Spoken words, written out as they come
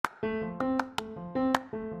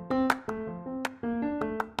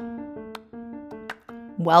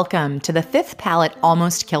Welcome to The Fifth Palate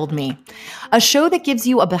Almost Killed Me, a show that gives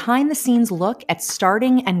you a behind-the-scenes look at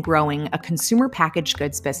starting and growing a consumer packaged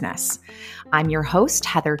goods business. I'm your host,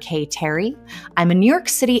 Heather K. Terry. I'm a New York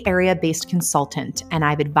City area-based consultant, and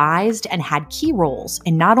I've advised and had key roles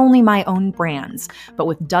in not only my own brands, but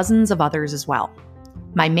with dozens of others as well.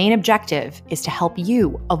 My main objective is to help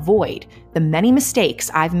you avoid the many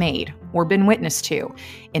mistakes I've made or been witness to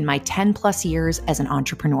in my 10 plus years as an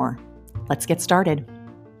entrepreneur. Let's get started.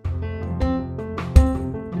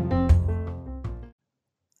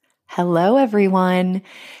 Hello, everyone.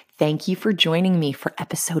 Thank you for joining me for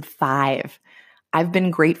episode 5. I've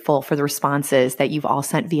been grateful for the responses that you've all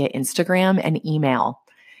sent via Instagram and email.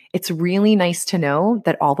 It's really nice to know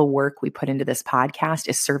that all the work we put into this podcast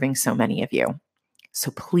is serving so many of you. So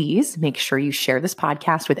please make sure you share this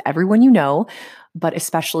podcast with everyone you know, but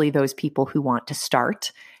especially those people who want to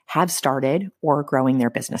start, have started, or are growing their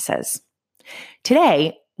businesses.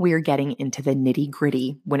 Today, we are getting into the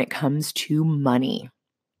nitty-gritty when it comes to money.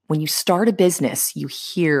 When you start a business, you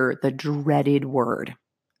hear the dreaded word,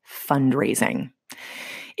 fundraising.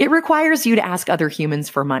 It requires you to ask other humans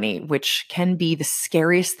for money, which can be the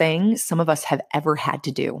scariest thing some of us have ever had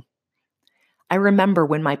to do. I remember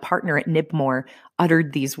when my partner at Nibmore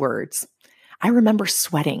uttered these words. I remember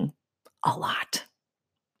sweating a lot.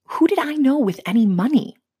 Who did I know with any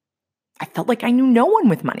money? I felt like I knew no one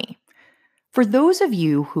with money. For those of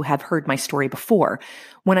you who have heard my story before,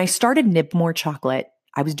 when I started Nibmore Chocolate,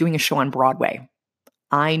 I was doing a show on Broadway.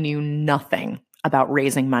 I knew nothing about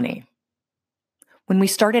raising money. When we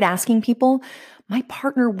started asking people, my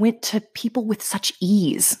partner went to people with such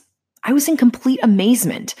ease. I was in complete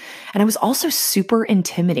amazement, and I was also super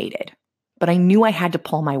intimidated, but I knew I had to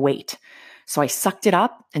pull my weight. So I sucked it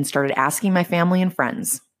up and started asking my family and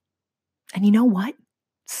friends. And you know what?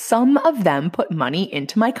 Some of them put money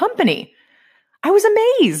into my company. I was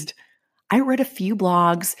amazed. I read a few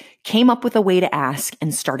blogs, came up with a way to ask,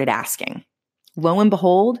 and started asking. Lo and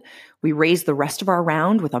behold, we raised the rest of our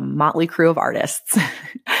round with a motley crew of artists.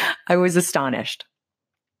 I was astonished.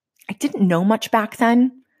 I didn't know much back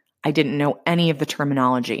then. I didn't know any of the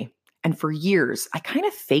terminology. And for years, I kind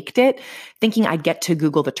of faked it, thinking I'd get to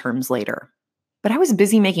Google the terms later. But I was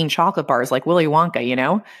busy making chocolate bars like Willy Wonka, you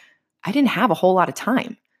know? I didn't have a whole lot of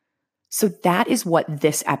time. So that is what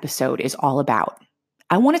this episode is all about.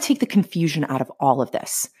 I want to take the confusion out of all of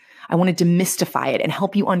this. I want to demystify it and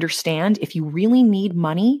help you understand if you really need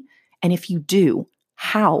money, and if you do,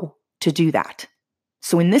 how to do that.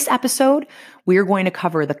 So in this episode, we are going to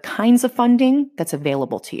cover the kinds of funding that's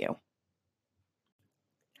available to you.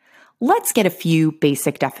 Let's get a few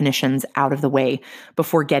basic definitions out of the way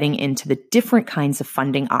before getting into the different kinds of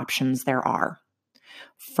funding options there are.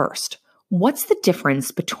 First, what's the difference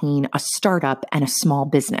between a startup and a small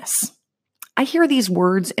business? I hear these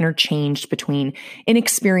words interchanged between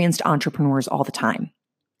inexperienced entrepreneurs all the time.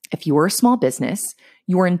 If you are a small business,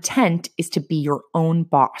 your intent is to be your own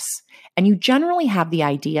boss, and you generally have the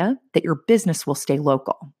idea that your business will stay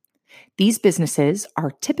local. These businesses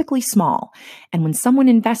are typically small, and when someone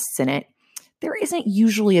invests in it, there isn't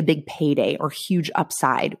usually a big payday or huge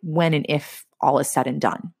upside when and if all is said and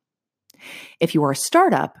done. If you are a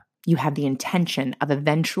startup, you have the intention of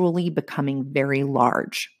eventually becoming very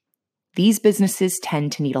large. These businesses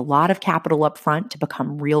tend to need a lot of capital up front to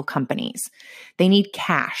become real companies. They need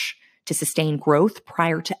cash to sustain growth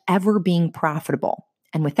prior to ever being profitable.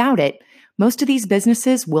 And without it, most of these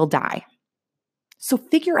businesses will die. So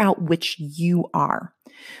figure out which you are.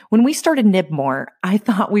 When we started Nibmore, I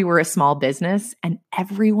thought we were a small business and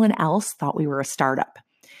everyone else thought we were a startup.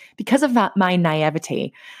 Because of my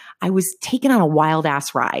naivete, I was taken on a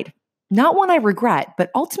wild-ass ride. Not one I regret,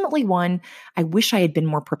 but ultimately one I wish I had been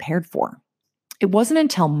more prepared for. It wasn't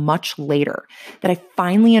until much later that I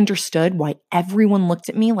finally understood why everyone looked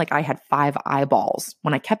at me like I had 5 eyeballs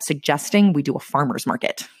when I kept suggesting we do a farmer's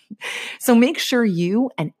market. So make sure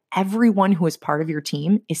you and everyone who is part of your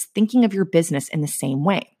team is thinking of your business in the same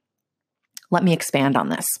way. Let me expand on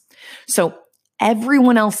this. So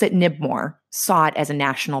everyone else at Nibmore saw it as a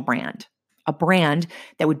national brand. A brand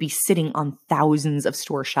that would be sitting on thousands of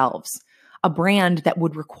store shelves, a brand that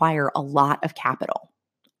would require a lot of capital.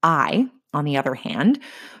 I, on the other hand,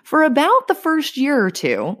 for about the first year or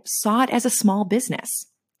two, saw it as a small business.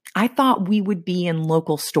 I thought we would be in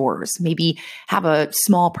local stores, maybe have a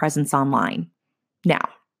small presence online. Now,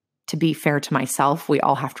 to be fair to myself, we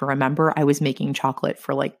all have to remember I was making chocolate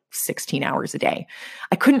for like 16 hours a day.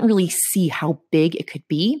 I couldn't really see how big it could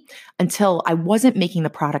be until I wasn't making the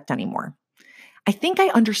product anymore. I think I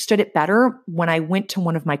understood it better when I went to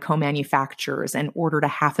one of my co-manufacturers and ordered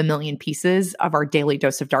 500,000 pieces of our Daily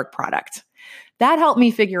Dose of Dark product. That helped me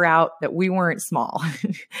figure out that we weren't small.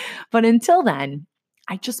 But until then,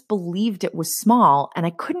 I just believed it was small and I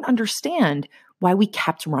couldn't understand why we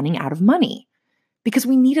kept running out of money because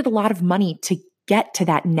we needed a lot of money to get to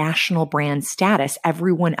that national brand status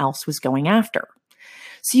everyone else was going after.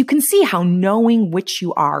 So you can see how knowing which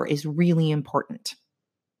you are is really important.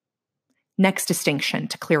 Next distinction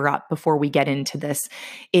to clear up before we get into this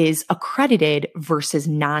is accredited versus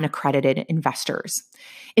non-accredited investors.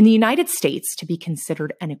 In the United States, to be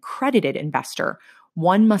considered an accredited investor,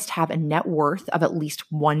 one must have a net worth of at least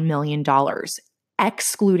 $1 million,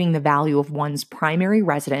 excluding the value of one's primary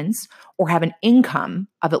residence, or have an income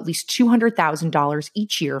of at least $200,000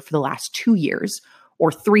 each year for the last 2 years, or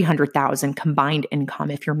 $300,000 combined income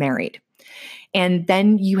if you're married. And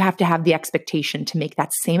then you have to have the expectation to make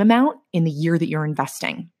that same amount in the year that you're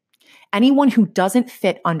investing. Anyone who doesn't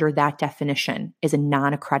fit under that definition is a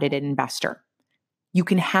non-accredited investor. You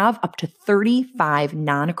can have up to 35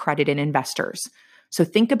 non-accredited investors. So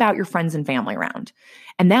think about your friends and family around.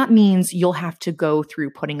 And that means you'll have to go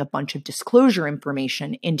through putting a bunch of disclosure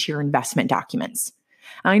information into your investment documents.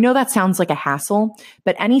 I know that sounds like a hassle,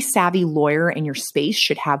 but any savvy lawyer in your space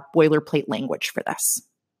should have boilerplate language for this.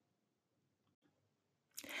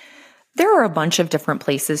 There are a bunch of different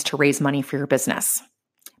places to raise money for your business.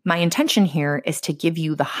 My intention here is to give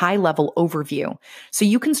you the high-level overview so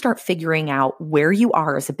you can start figuring out where you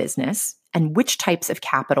are as a business and which types of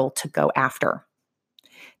capital to go after.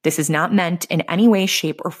 This is not meant in any way,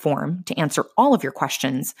 shape, or form to answer all of your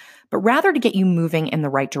questions, but rather to get you moving in the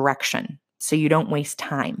right direction so you don't waste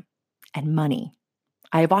time and money.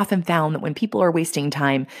 I have often found that when people are wasting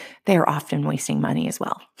time, they are often wasting money as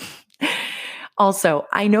well. Also,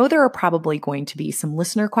 I know there are probably going to be some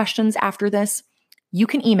listener questions after this. You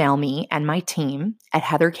can email me and my team at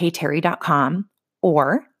heatherkterry.com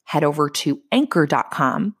or head over to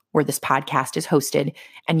anchor.com where this podcast is hosted,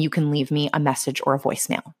 and you can leave me a message or a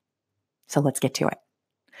voicemail. So let's get to it.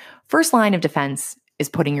 First line of defense is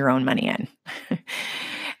putting your own money in.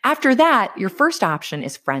 After that, your first option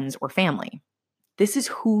is friends or family. This is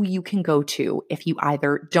who you can go to if you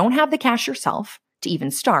either don't have the cash yourself to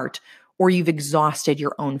even start, or you've exhausted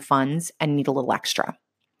your own funds and need a little extra.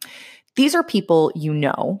 These are people you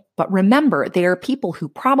know, but remember, they are people who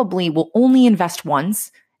probably will only invest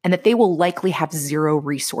once and that they will likely have zero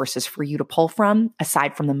resources for you to pull from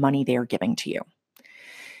aside from the money they are giving to you.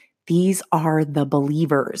 These are the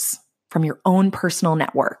believers from your own personal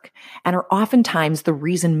network and are oftentimes the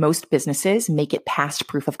reason most businesses make it past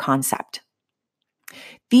proof of concept.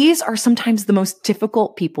 These are sometimes the most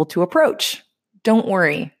difficult people to approach. Don't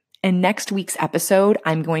worry. In next week's episode,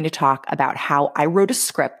 I'm going to talk about how I wrote a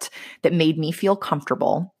script that made me feel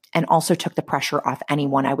comfortable and also took the pressure off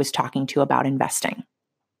anyone I was talking to about investing.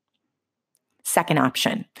 Second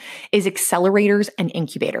option is accelerators and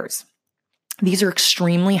incubators. These are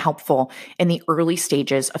extremely helpful in the early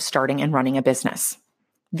stages of starting and running a business.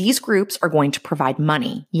 These groups are going to provide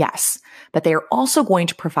money, yes, but they are also going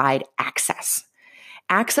to provide access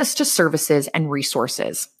to services and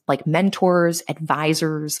resources like mentors,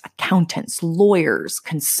 advisors, accountants, lawyers,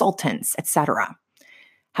 consultants, etc.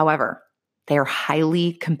 However, they are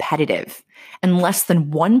highly competitive, and less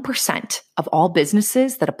than 1% of all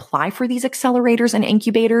businesses that apply for these accelerators and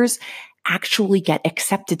incubators actually get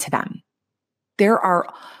accepted to them. There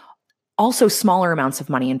are also smaller amounts of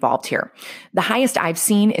money involved here. The highest I've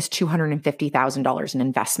seen is $250,000 in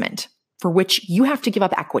investment, for which you have to give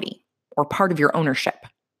up equity or part of your ownership.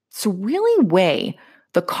 So really weigh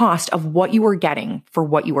the cost of what you are getting for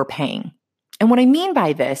what you are paying. And what I mean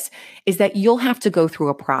by this is that you'll have to go through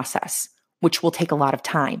a process, which will take a lot of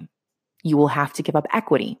time. You will have to give up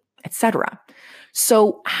equity, etc.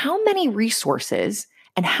 So how many resources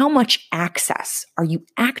and how much access are you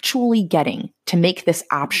actually getting to make this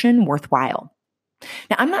option worthwhile?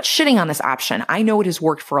 Now, I'm not shitting on this option. I know it has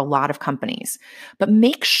worked for a lot of companies, but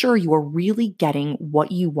make sure you are really getting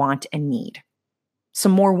what you want and need.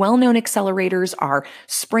 Some more well-known accelerators are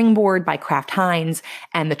Springboard by Kraft Heinz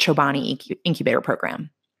and the Chobani Incubator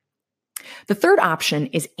Program. The third option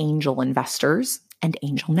is angel investors and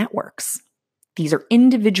angel networks. These are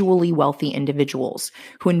individually wealthy individuals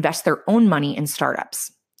who invest their own money in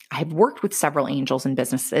startups. I have worked with several angels in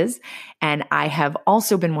businesses, and I have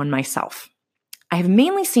also been one myself. I have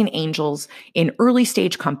mainly seen angels in early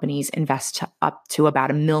stage companies invest up to about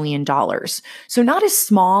 $1 million. So not as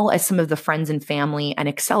small as some of the friends and family and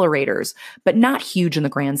accelerators, but not huge in the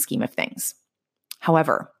grand scheme of things.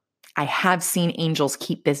 However, I have seen angels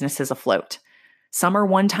keep businesses afloat. Some are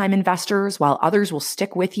one-time investors, while others will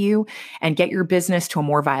stick with you and get your business to a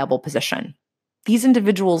more viable position. These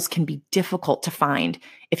individuals can be difficult to find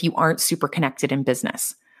if you aren't super connected in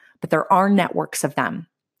business, but there are networks of them.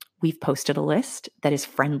 We've posted a list that is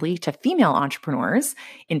friendly to female entrepreneurs,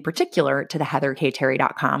 in particular to the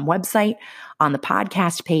heatherkterry.com website on the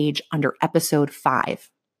podcast page under episode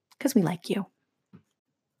 5, because we like you.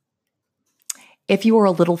 If you are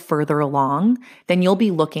a little further along, then you'll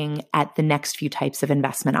be looking at the next few types of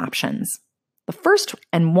investment options. The first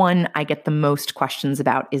and one I get the most questions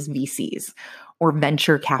about is VCs, or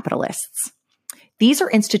venture capitalists. These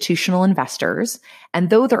are institutional investors, and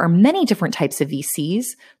though there are many different types of VCs,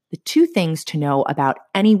 the two things to know about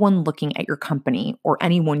anyone looking at your company or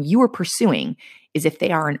anyone you are pursuing is if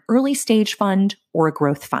they are an early stage fund or a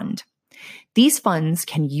growth fund. These funds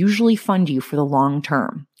can usually fund you for the long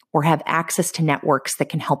term or have access to networks that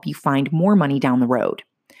can help you find more money down the road.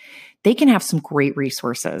 They can have some great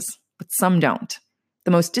resources, but some don't.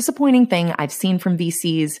 The most disappointing thing I've seen from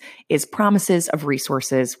VCs is promises of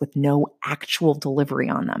resources with no actual delivery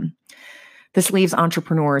on them. This leaves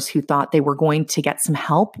entrepreneurs who thought they were going to get some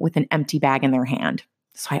help with an empty bag in their hand.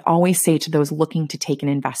 So I always say to those looking to take an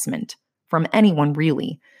investment, from anyone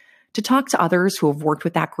really, to talk to others who have worked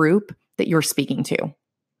with that group that you're speaking to.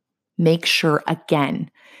 Make sure,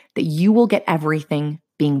 again, that you will get everything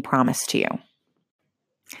being promised to you.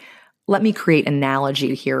 Let me create an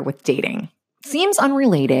analogy here with dating. Seems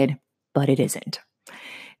unrelated, but it isn't.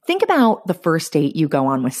 Think about the first date you go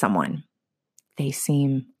on with someone. They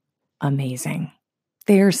seem amazing.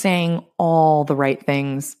 They're saying all the right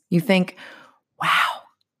things. You think, wow,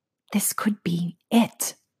 this could be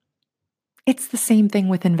it. It's the same thing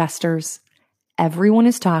with investors. Everyone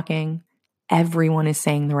is talking. Everyone is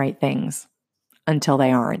saying the right things until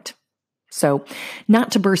they aren't. So,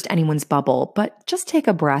 not to burst anyone's bubble, but just take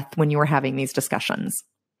a breath when you are having these discussions.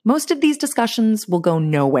 Most of these discussions will go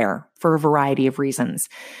nowhere for a variety of reasons,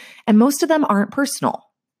 and most of them aren't personal.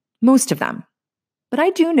 Most of them. But I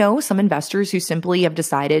do know some investors who simply have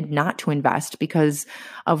decided not to invest because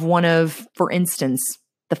of one of, for instance,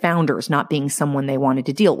 the founders not being someone they wanted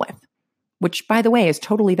to deal with, which, by the way, is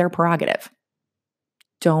totally their prerogative.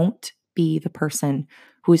 Don't be the person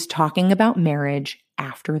who is talking about marriage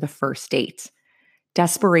after the first date.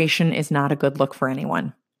 Desperation is not a good look for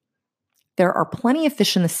anyone. There are plenty of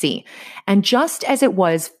fish in the sea, and just as it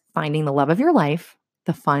was finding the love of your life,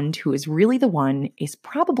 the fund who is really the one is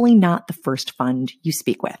probably not the first fund you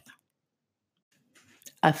speak with.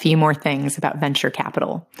 A few more things about venture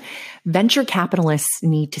capital. Venture capitalists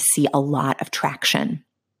need to see a lot of traction.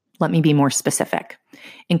 Let me be more specific.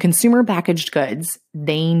 In consumer packaged goods,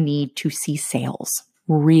 they need to see sales,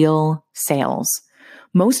 real sales.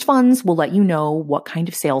 Most funds will let you know what kind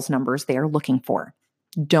of sales numbers they are looking for.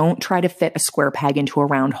 Don't try to fit a square peg into a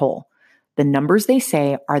round hole. The numbers they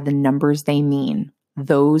say are the numbers they mean.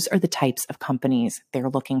 Those are the types of companies they're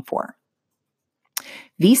looking for.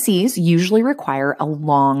 VCs usually require a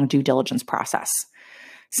long due diligence process.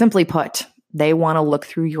 Simply put, they want to look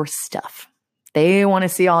through your stuff. They want to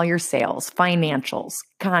see all your sales, financials,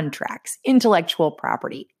 contracts, intellectual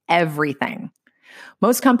property, everything.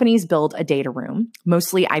 Most companies build a data room.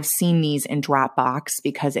 Mostly I've seen these in Dropbox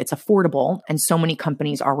because it's affordable and so many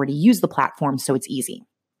companies already use the platform, so it's easy.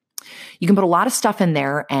 You can put a lot of stuff in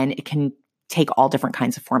there and it can take all different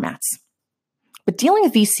kinds of formats. But dealing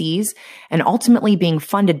with VCs and ultimately being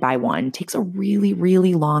funded by one takes a really,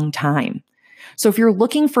 really long time. So if you're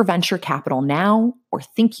looking for venture capital now or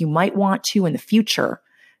think you might want to in the future,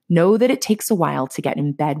 know that it takes a while to get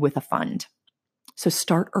in bed with a fund. So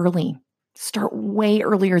start early. Start way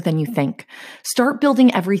earlier than you think. Start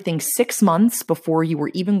building everything 6 months before you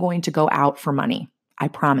were even going to go out for money. I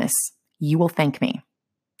promise you will thank me.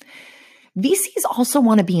 VCs also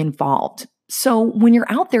want to be involved. So when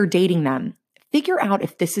you're out there dating them, figure out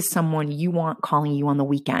if this is someone you want calling you on the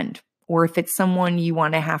weekend, or if it's someone you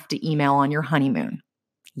want to have to email on your honeymoon.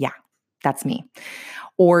 Yeah, that's me.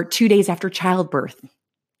 Or 2 days after childbirth.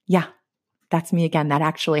 Yeah, that's me again. That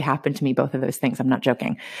actually happened to me, both of those things. I'm not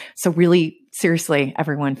joking. So really, seriously,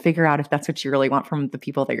 everyone, figure out if that's what you really want from the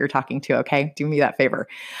people that you're talking to, okay? Do me that favor.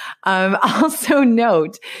 Also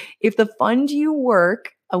note, if the fund you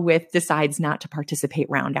work with decides not to participate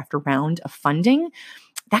round after round of funding,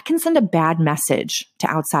 that can send a bad message to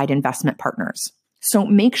outside investment partners. So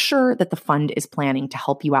make sure that the fund is planning to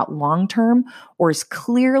help you out long-term or is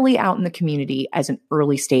clearly out in the community as an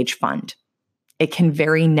early stage fund. It can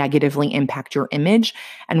very negatively impact your image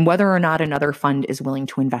and whether or not another fund is willing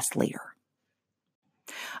to invest later.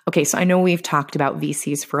 Okay, so I know we've talked about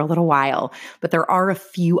VCs for a little while, but there are a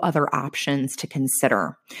few other options to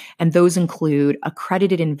consider. And those include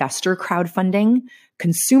accredited investor crowdfunding,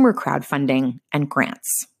 consumer crowdfunding, and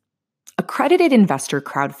grants. Accredited investor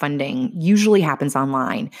crowdfunding usually happens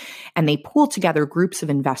online, and they pool together groups of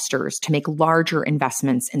investors to make larger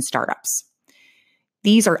investments in startups.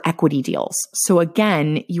 These are equity deals. So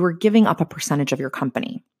again, you are giving up a percentage of your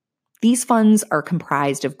company. These funds are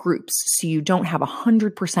comprised of groups, so you don't have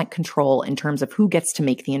 100% control in terms of who gets to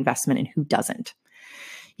make the investment and who doesn't.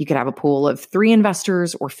 You could have a pool of 3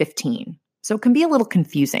 investors or 15, so it can be a little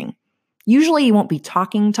confusing. Usually you won't be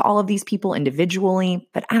talking to all of these people individually,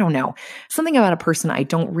 but I don't know. Something about a person I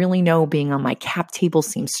don't really know being on my cap table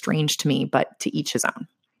seems strange to me, but to each his own.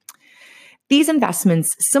 These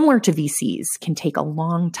investments, similar to VCs, can take a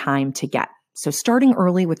long time to get. So starting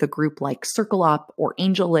early with a group like Circle Up or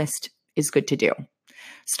AngelList is good to do.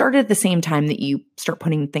 Start at the same time that you start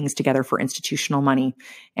putting things together for institutional money.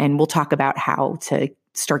 And we'll talk about how to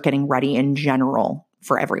start getting ready in general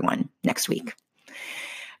for everyone next week.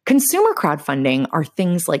 Consumer crowdfunding are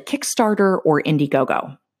things like Kickstarter or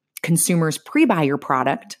Indiegogo. Consumers pre-buy your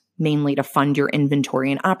product, mainly to fund your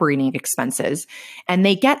inventory and operating expenses, and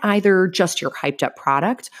they get either just your hyped up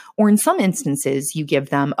product, or in some instances, you give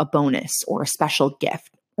them a bonus or a special gift,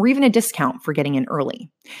 or even a discount for getting in early.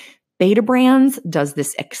 Betabrands does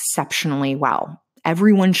this exceptionally well.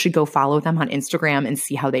 Everyone should go follow them on Instagram and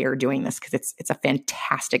see how they are doing this because it's a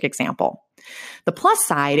fantastic example. The plus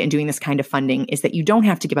side in doing this kind of funding is that you don't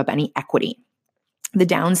have to give up any equity. The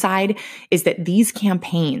downside is that these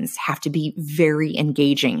campaigns have to be very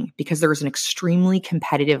engaging because there's an extremely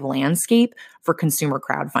competitive landscape for consumer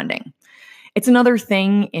crowdfunding. It's another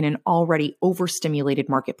thing in an already overstimulated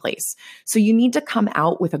marketplace. So you need to come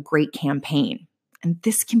out with a great campaign. And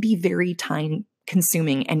this can be very time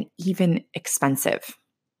consuming and even expensive.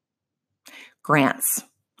 Grants.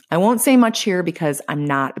 I won't say much here because I'm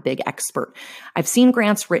not a big expert. I've seen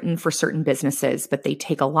grants written for certain businesses, but they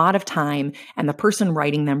take a lot of time and the person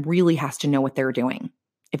writing them really has to know what they're doing.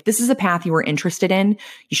 If this is a path you are interested in,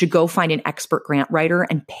 you should go find an expert grant writer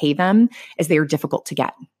and pay them as they are difficult to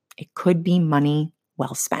get. It could be money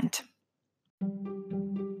well spent.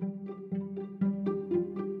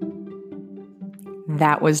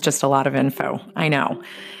 That was just a lot of info, I know,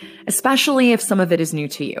 especially if some of it is new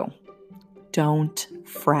to you. Don't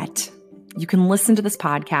fret. You can listen to this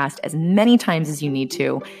podcast as many times as you need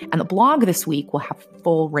to, and the blog this week will have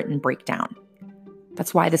full written breakdown.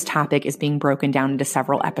 That's why this topic is being broken down into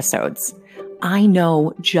several episodes. I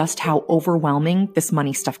know just how overwhelming this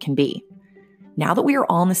money stuff can be. Now that we are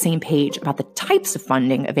all on the same page about the types of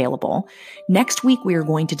funding available, next week we are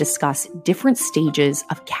going to discuss different stages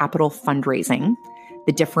of capital fundraising,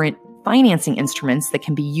 the different financing instruments that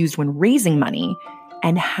can be used when raising money,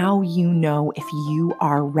 and how you know if you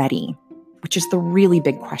are ready, which is the really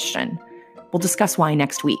big question. We'll discuss why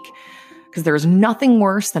next week, because there's nothing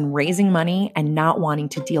worse than raising money and not wanting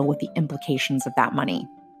to deal with the implications of that money.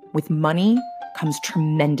 With money comes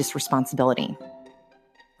tremendous responsibility.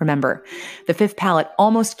 Remember, The Fifth Palette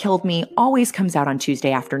Almost Killed Me always comes out on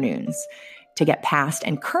Tuesday afternoons. To get past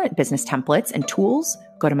and current business templates and tools,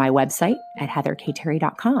 go to my website at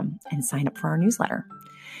heatherkterry.com and sign up for our newsletter.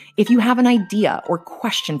 If you have an idea or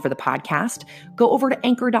question for the podcast, go over to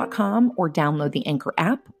anchor.com or download the Anchor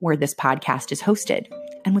app where this podcast is hosted.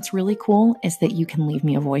 And what's really cool is that you can leave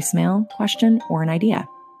me a voicemail, question, or an idea.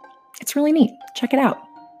 It's really neat. Check it out.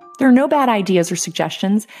 There are no bad ideas or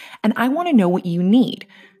suggestions, and I want to know what you need.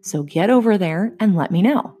 So get over there and let me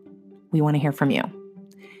know. We want to hear from you.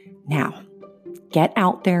 Now, get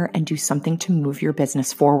out there and do something to move your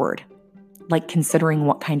business forward, like considering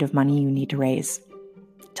what kind of money you need to raise.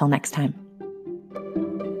 Till next time.